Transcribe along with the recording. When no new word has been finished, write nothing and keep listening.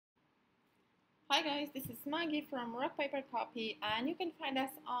Hi guys, this is Maggie from Rock Paper Copy, and you can find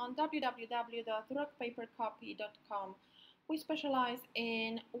us on www.rockpapercopy.com. We specialize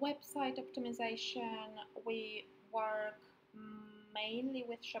in website optimization. We work mainly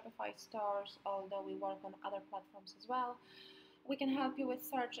with Shopify stores, although we work on other platforms as well. We can help you with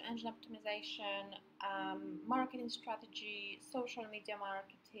search engine optimization, marketing strategy, social media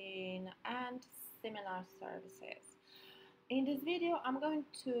marketing, and similar services. In this video, I'm going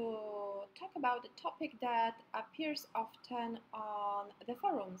to talk about a topic that appears often on the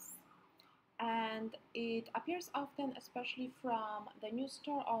forums, and it appears often especially from the new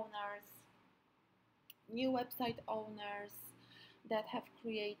store owners, new website owners that have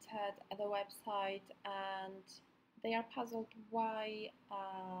created the website, and they are puzzled why,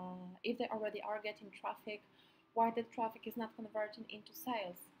 if they already are getting traffic, why the traffic is not converting into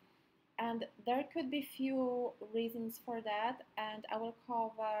sales. And there could be few reasons for that, and I will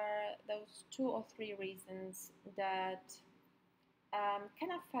cover those 2 or 3 reasons that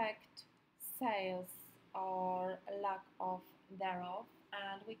can affect sales or lack of thereof,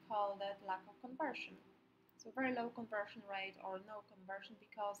 and we call that lack of conversion. So very low conversion rate or no conversion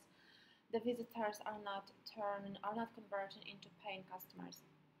because the visitors are not converting into paying customers.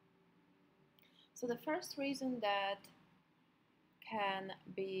 So the first reason that can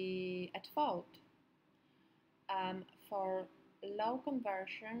be at fault for low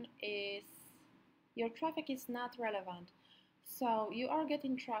conversion is your traffic is not relevant. So you are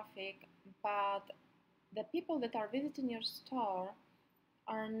getting traffic, but the people that are visiting your store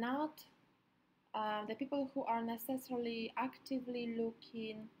are not the people who are necessarily actively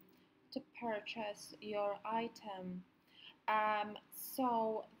looking to purchase your item.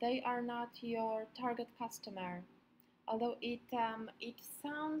 So they are not your target customer. Although it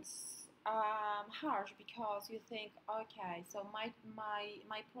sounds harsh because you think, okay, so my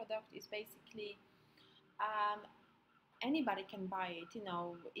product is basically anybody can buy it.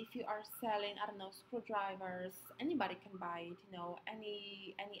 If you are selling, I don't know, screwdrivers, anybody can buy it.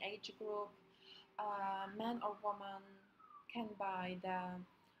 Any age group, man or woman, can buy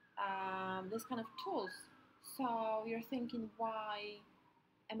this kind of tools. So you're thinking, why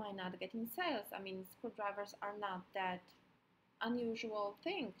am I not getting sales? I mean, screwdrivers are not that unusual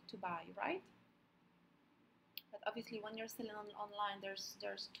thing to buy, right? But obviously, when you're selling online,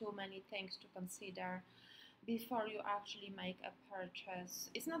 there's too many things to consider before you actually make a purchase.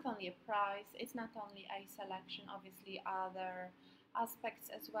 It's not only a price, it's not only a selection, obviously other aspects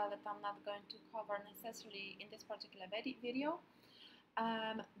as well that I'm not going to cover necessarily in this particular video,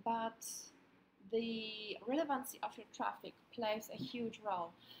 but the relevancy of your traffic plays a huge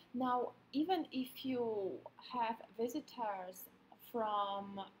role. Now, even if you have visitors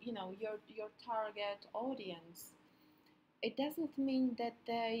from your target audience, it doesn't mean that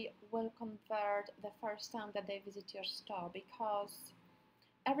they will convert the first time that they visit your store, because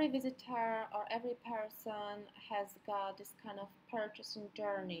every visitor or every person has got this kind of purchasing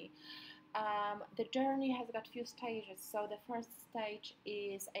journey. The journey has got few stages. So the first stage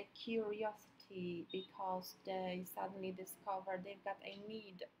is a curiosity, because they suddenly discover they've got a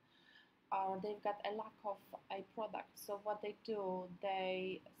need or they've got a lack of a product. So what they do,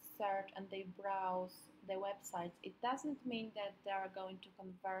 they search and they browse the websites. It doesn't mean that they are going to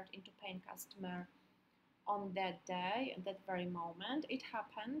convert into paying customer on that day, at that very moment. It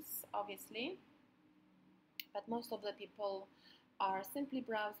happens, obviously, but most of the people are simply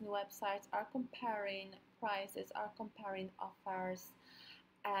browsing websites, are comparing prices, are comparing offers,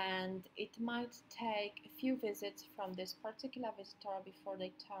 and it might take a few visits from this particular visitor before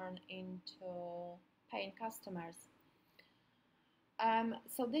they turn into paying customers.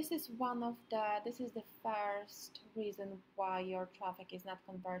 So this is the first reason why your traffic is not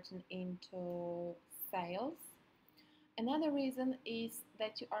converting into sales. Another reason is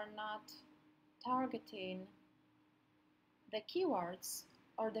that you are not targeting the keywords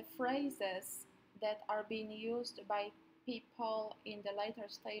or the phrases that are being used by people in the later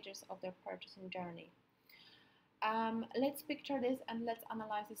stages of their purchasing journey. Let's picture this and let's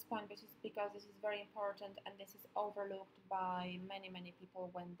analyze this point, because this is very important and this is overlooked by many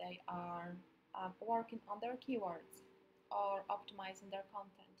people when they are working on their keywords or optimizing their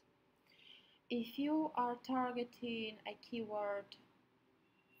content. If you are targeting a keyword,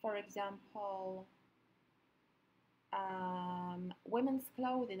 for example, women's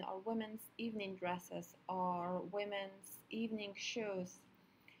clothing or women's evening dresses or women's evening shoes,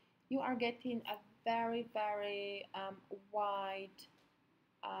 you are getting a very wide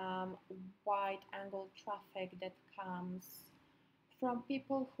angle traffic that comes from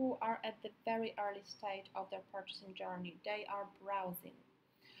people who are at the very early stage of their purchasing journey. They are browsing.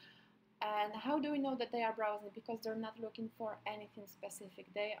 And how do we know that they are browsing? Because they're not looking for anything specific.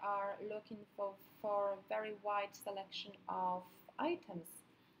 They are looking for a very wide selection of items.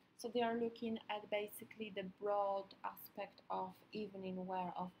 So they are looking at basically the broad aspect of evening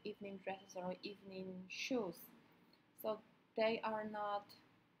wear, of evening dresses or evening shoes. So they are not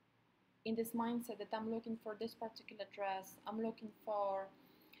in this mindset that I'm looking for this particular dress. I'm looking for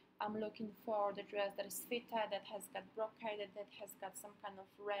the dress that is fitted, that has got brocaded, that has got some kind of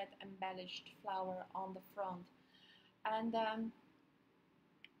red embellished flower on the front. And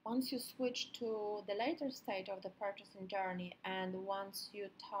once you switch to the later stage of the purchasing journey, and once you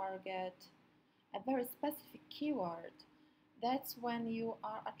target a very specific keyword, that's when you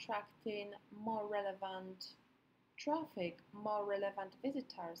are attracting more relevant traffic, more relevant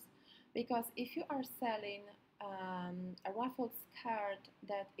visitors. Because if you are selling a ruffled skirt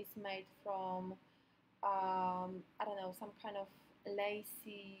that is made from I don't know, some kind of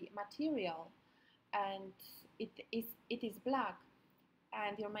lacy material, and it is black,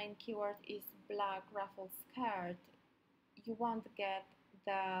 and your main keyword is black ruffled skirt, you won't get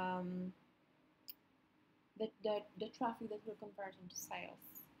the traffic that will convert into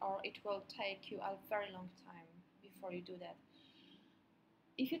sales, or it will take you a very long time before you do that.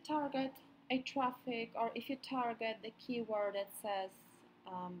 If you target a traffic, or if you target the keyword that says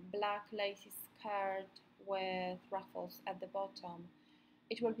black lacy skirt with ruffles at the bottom,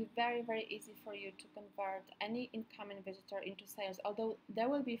 it will be very, very easy for you to convert any incoming visitor into sales. Although there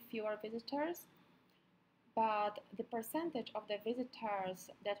will be fewer visitors, but the percentage of the visitors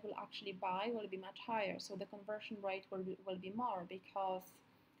that will actually buy will be much higher. So the conversion rate will be more, because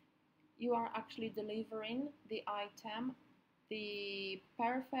you are actually delivering the item, the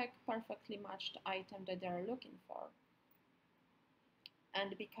perfectly matched item that they are looking for.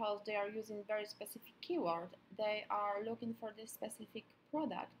 And because they are using very specific keyword, they are looking for this specific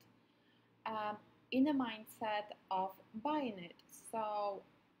product in a mindset of buying it. So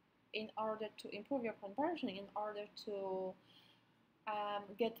in order to improve your conversion, in order to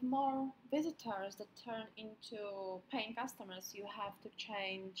get more visitors that turn into paying customers, you have to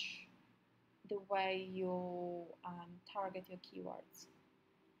change the way you target your keywords.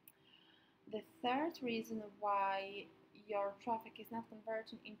 The third reason why your traffic is not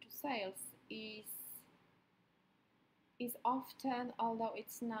converting into sales is often, although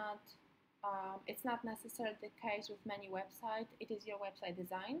it's not necessarily the case with many websites, it is your website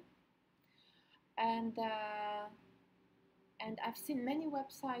design. And I've seen many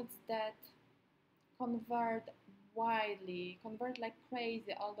websites that convert widely, convert like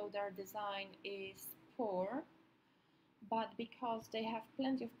crazy, although their design is poor. But because they have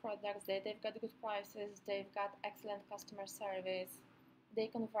plenty of products, they've got good prices, they've got excellent customer service, they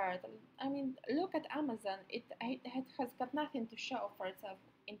convert. I mean, look at Amazon. It has got nothing to show for itself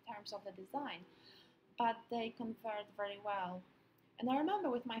in terms of the design, but they convert very well. And I remember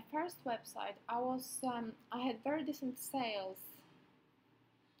with my first website, I had very decent sales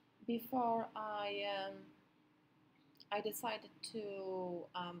before I decided to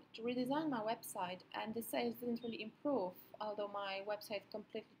redesign my website, and the sales didn't really improve, although my website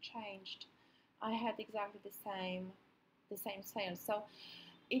completely changed. I had exactly the same sales. So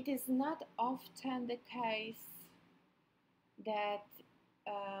it is not often the case that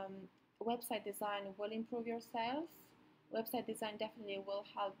website design will improve your sales. Website design definitely will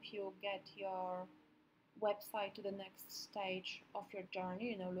help you get your website to the next stage of your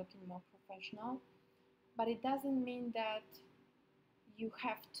journey, looking more professional. But it doesn't mean that you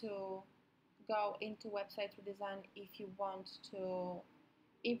have to go into website redesign if you want to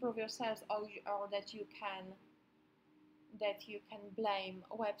improve your sales, or that you can blame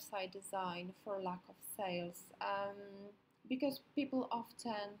website design for lack of sales, because people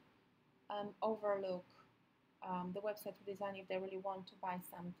often overlook the website redesign if they really want to buy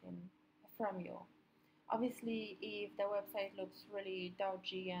something from you. Obviously, if the website looks really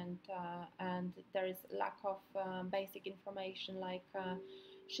dodgy and there is lack of basic information like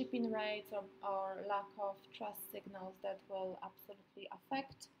shipping rates or lack of trust signals, that will absolutely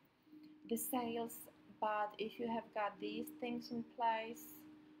affect the sales. But if you have got these things in place,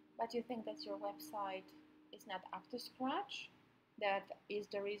 but you think that your website is not up to scratch, that is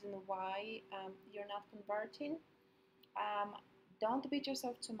the reason why you're not converting, don't beat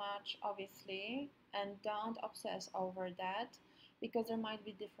yourself too much, obviously, and don't obsess over that, because there might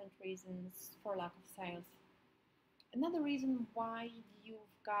be different reasons for lack of sales. Another reason why you've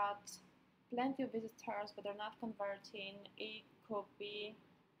got plenty of visitors but they're not converting, it could be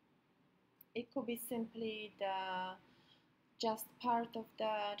simply just part of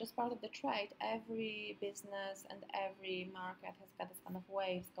the trade. Every business and every market has got this kind of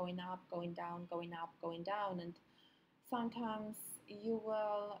waves, going up, going down, going up, going down, and sometimes you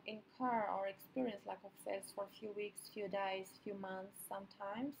will incur or experience lack of sales for a few weeks, few days, few months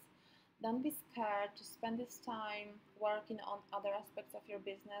sometimes. Don't be scared to spend this time working on other aspects of your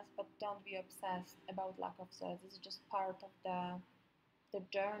business, but don't be obsessed about lack of sales. This is just part of the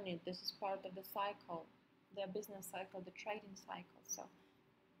journey. This is part of the cycle, the business cycle, the trading cycle. So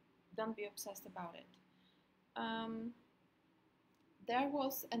don't be obsessed about it. There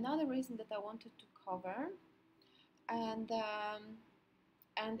was another reason that I wanted to cover, and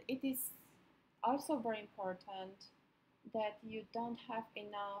it is also very important that you don't have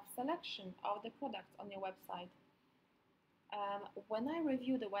enough selection of the products on your website. When I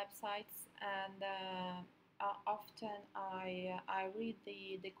review the websites, and often I read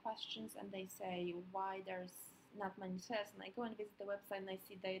the questions, and they say why there's not many sales, and I go and visit the website and I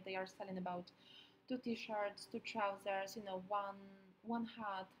see they are selling about 2 t-shirts, 2 trousers, one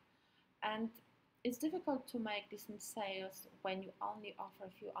hat, and it's difficult to make decent sales when you only offer a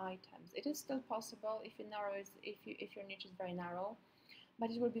few items. It is still possible if your niche is very narrow,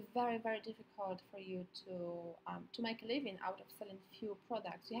 but it will be very, very difficult for you to make a living out of selling few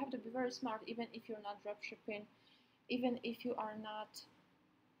products. You have to be very smart, even if you're not dropshipping, even if you are not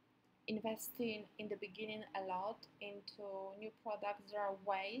investing in the beginning a lot into new products. There are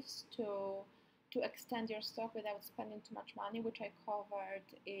ways to extend your stock without spending too much money, which I covered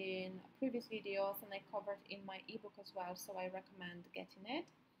in previous videos, and I covered in my ebook as well, so I recommend getting it.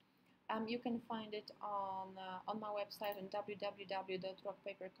 You can find it on my website on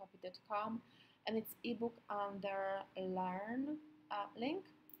www.rockpapercopy.com, and it's ebook under Learn link.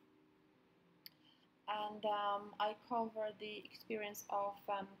 And I cover the experience of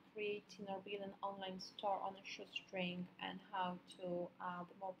creating or building an online store on a shoestring, and how to add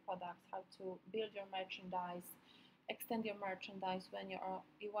more products, how to build your merchandise, extend your merchandise when you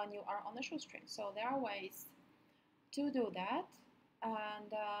are on a shoestring. So there are ways to do that,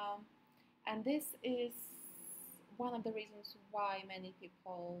 and this is one of the reasons why many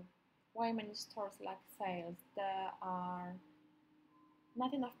stores lack sales. There are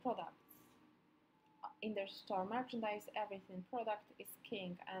not enough products in their store. Merchandise, everything, product is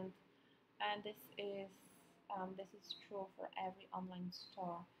king, and this is true for every online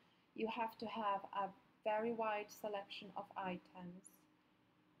store. You have to have a very wide selection of items,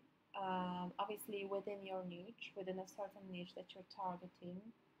 obviously within your niche, within a certain niche that you're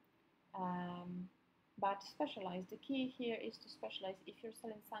targeting, but specialize. The key here is to specialize. If you're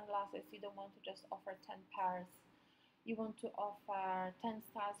selling sunglasses, you don't want to just offer 10 pairs. You want to offer 10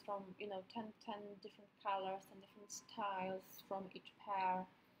 styles from 10 different colors and different styles from each pair.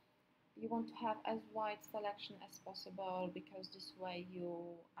 You want to have as wide selection as possible, because this way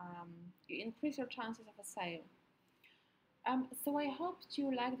you increase your chances of a sale. So I hope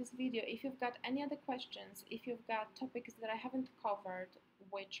you like this video. If you've got any other questions, if you've got topics that I haven't covered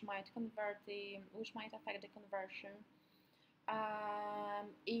which might affect the conversion,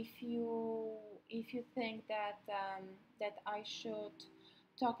 if you think that I should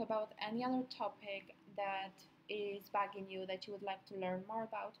talk about any other topic that is bugging you, that you would like to learn more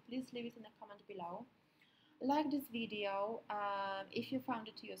about, please leave it in a comment below. Like this video if you found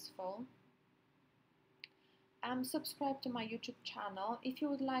it useful. Subscribe to my YouTube channel. If you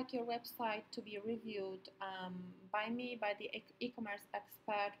would like your website to be reviewed by me, by the e-commerce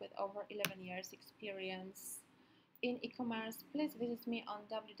expert with over 11 years experience in e-commerce, please visit me on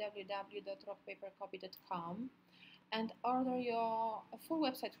www.rockpapercopy.com and order your full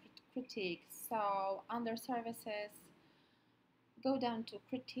website critique. So under services, go down to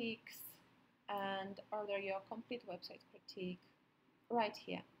critiques and order your complete website critique right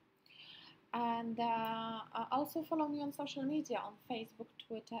here. And also follow me on social media on Facebook,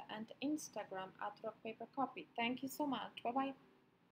 Twitter, and Instagram at rockpapercopy. Thank you so much. Bye bye.